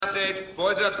upstage.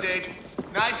 Boys upstage.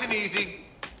 Nice and easy.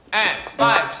 And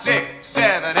 5, 6,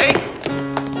 7, 8.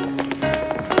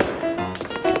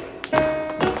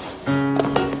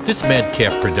 This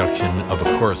madcap production of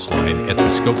A Chorus Line at the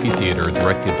Skokie Theater,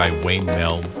 directed by Wayne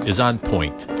Mell, is on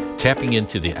point, tapping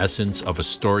into the essence of a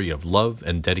story of love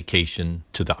and dedication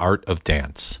to the art of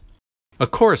dance. A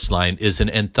Chorus Line is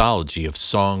an anthology of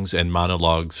songs and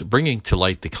monologues bringing to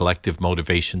light the collective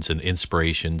motivations and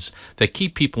inspirations that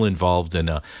keep people involved in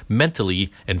a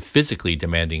mentally and physically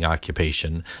demanding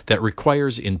occupation that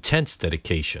requires intense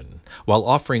dedication while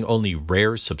offering only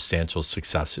rare substantial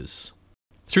successes.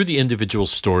 Through the individual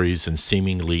stories and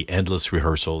seemingly endless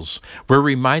rehearsals, we're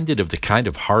reminded of the kind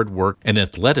of hard work and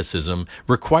athleticism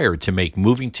required to make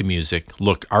moving to music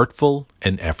look artful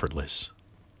and effortless.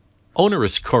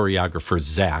 Onerous choreographer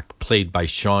Zach, played by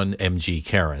Sean M.G.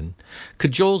 Karen,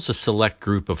 cajoles a select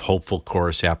group of hopeful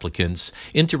chorus applicants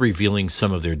into revealing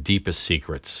some of their deepest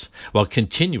secrets, while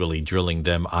continually drilling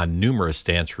them on numerous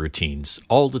dance routines,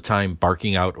 all the time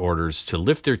barking out orders to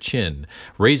lift their chin,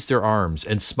 raise their arms,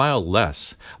 and smile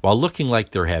less, while looking like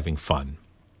they're having fun.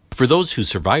 For those who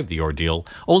survive the ordeal,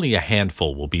 only a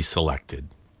handful will be selected.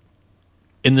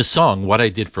 In the song What I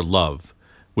Did for Love,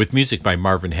 with music by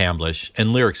Marvin Hamlish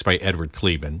and lyrics by Edward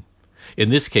Kleban, in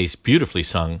this case beautifully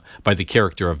sung by the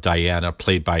character of Diana,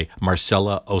 played by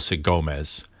Marcela Osa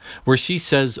Gomez, where she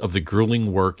says of the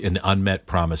grueling work and unmet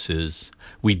promises,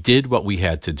 "We did what we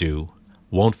had to do,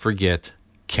 won't forget,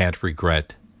 can't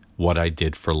regret, what I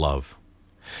did for love."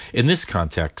 In this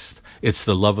context, it's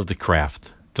the love of the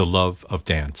craft, the love of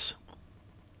dance.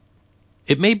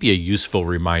 It may be a useful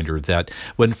reminder that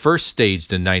when first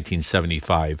staged in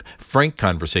 1975, frank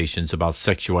conversations about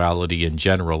sexuality in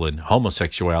general and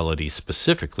homosexuality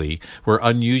specifically were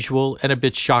unusual and a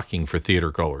bit shocking for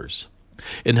theatergoers.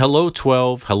 In Hello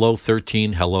 12, Hello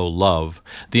 13, Hello Love,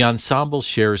 the ensemble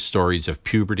shares stories of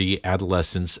puberty,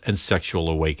 adolescence, and sexual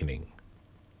awakening.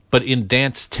 But in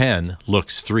Dance 10,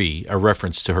 Looks 3, a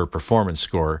reference to her performance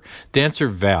score, dancer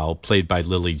Val, played by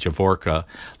Lily Javorka,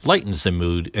 lightens the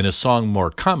mood in a song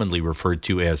more commonly referred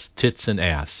to as Tits and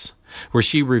Ass, where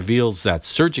she reveals that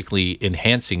surgically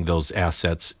enhancing those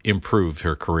assets improved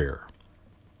her career.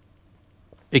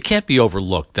 It can't be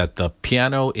overlooked that the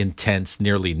piano-intense,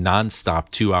 nearly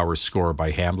non-stop 2-hour score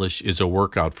by Hamlish is a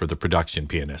workout for the production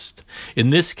pianist.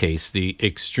 In this case, the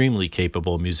extremely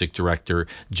capable music director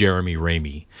Jeremy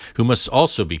Ramey, who must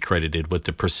also be credited with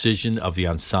the precision of the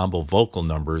ensemble vocal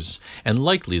numbers and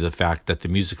likely the fact that the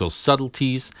musical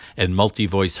subtleties and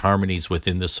multi-voice harmonies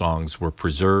within the songs were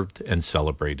preserved and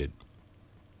celebrated.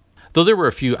 Though there were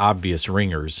a few obvious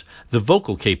ringers, the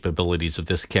vocal capabilities of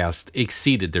this cast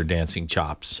exceeded their dancing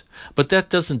chops, but that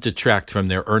doesn't detract from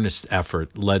their earnest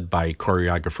effort led by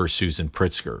choreographer Susan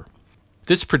Pritzker.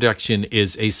 This production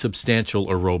is a substantial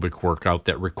aerobic workout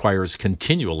that requires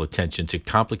continual attention to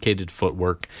complicated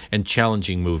footwork and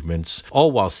challenging movements,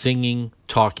 all while singing,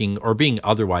 talking, or being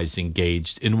otherwise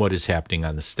engaged in what is happening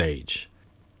on the stage.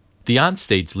 The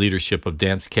onstage leadership of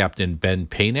dance captain Ben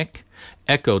Panic,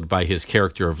 echoed by his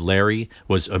character of Larry,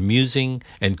 was amusing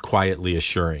and quietly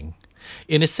assuring.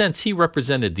 In a sense, he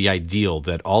represented the ideal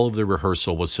that all of the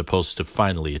rehearsal was supposed to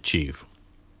finally achieve.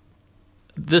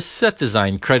 The set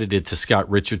design credited to Scott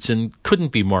Richardson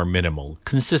couldn't be more minimal,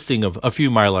 consisting of a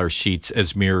few mylar sheets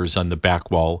as mirrors on the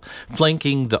back wall,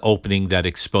 flanking the opening that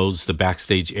exposed the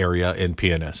backstage area and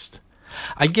pianist.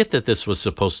 I get that this was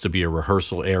supposed to be a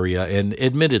rehearsal area, and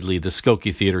admittedly the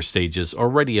Skokie Theater stage is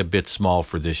already a bit small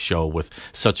for this show with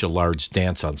such a large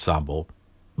dance ensemble.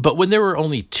 But when there were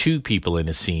only 2 people in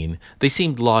a scene, they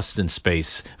seemed lost in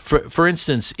space. For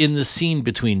instance, in the scene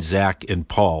between Zach and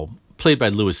Paul, played by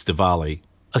Louis Duvally,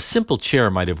 a simple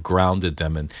chair might have grounded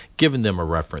them and given them a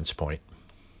reference point.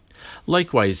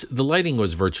 Likewise, the lighting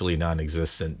was virtually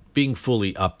non-existent, being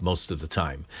fully up most of the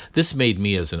time. This made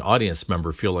me as an audience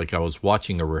member feel like I was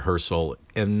watching a rehearsal,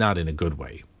 and not in a good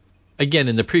way. Again,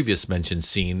 in the previous mentioned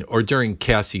scene, or during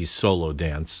Cassie's solo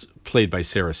dance, played by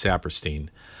Sarah Saperstein,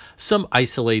 some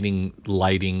isolating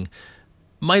lighting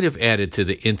might have added to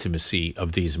the intimacy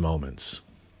of these moments.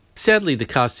 Sadly, the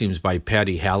costumes by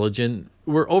Patty Halligan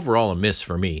were overall a miss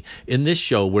for me. In this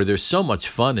show, where there's so much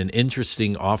fun and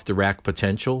interesting off-the-rack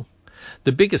potential,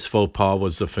 the biggest faux pas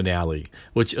was the finale,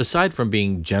 which, aside from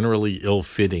being generally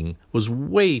ill-fitting, was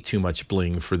way too much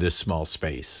bling for this small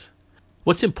space.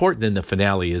 What's important in the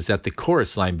finale is that the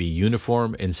chorus line be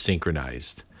uniform and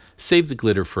synchronized. Save the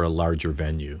glitter for a larger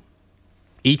venue.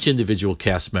 Each individual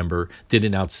cast member did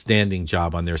an outstanding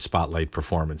job on their spotlight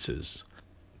performances.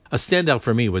 A standout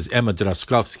for me was Emma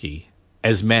Droskowski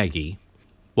as Maggie,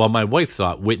 while my wife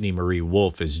thought Whitney Marie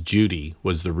Wolfe as Judy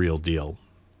was the real deal.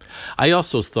 I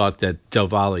also thought that Del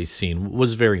Valle's scene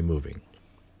was very moving.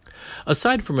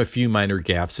 Aside from a few minor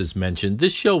gaffes as mentioned,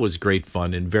 this show was great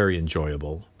fun and very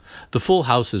enjoyable. The Full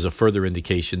House is a further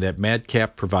indication that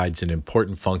Madcap provides an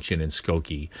important function in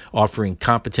Skokie, offering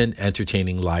competent,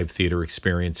 entertaining live theater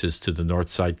experiences to the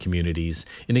Northside communities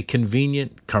in a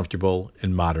convenient, comfortable,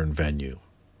 and modern venue.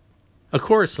 A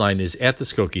chorus line is at the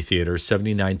Skokie Theater,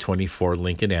 7924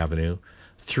 Lincoln Avenue,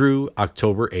 through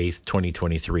October 8,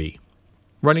 2023.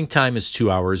 Running time is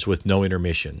 2 hours with no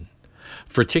intermission.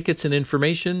 For tickets and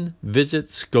information, visit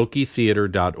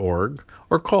skokietheater.org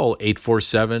or call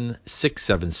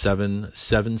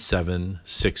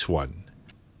 847-677-7761.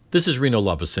 This is Reno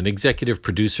Lovison, executive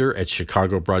producer at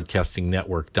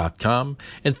ChicagoBroadcastingNetwork.com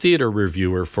and theater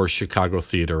reviewer for Chicago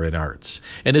Theater and Arts.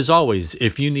 And as always,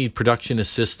 if you need production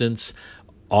assistance,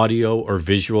 audio or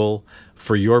visual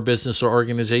for your business or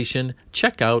organization,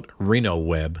 check out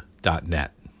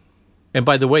renoweb.net. And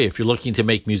by the way, if you're looking to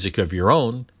make music of your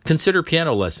own, consider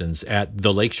piano lessons at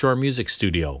the Lakeshore Music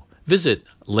Studio. Visit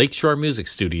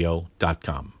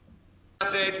lakeshoremusicstudio.com.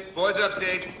 Stage, boys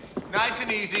upstage, nice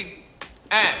and easy.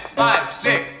 And 5,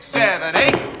 6, 7,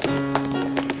 8.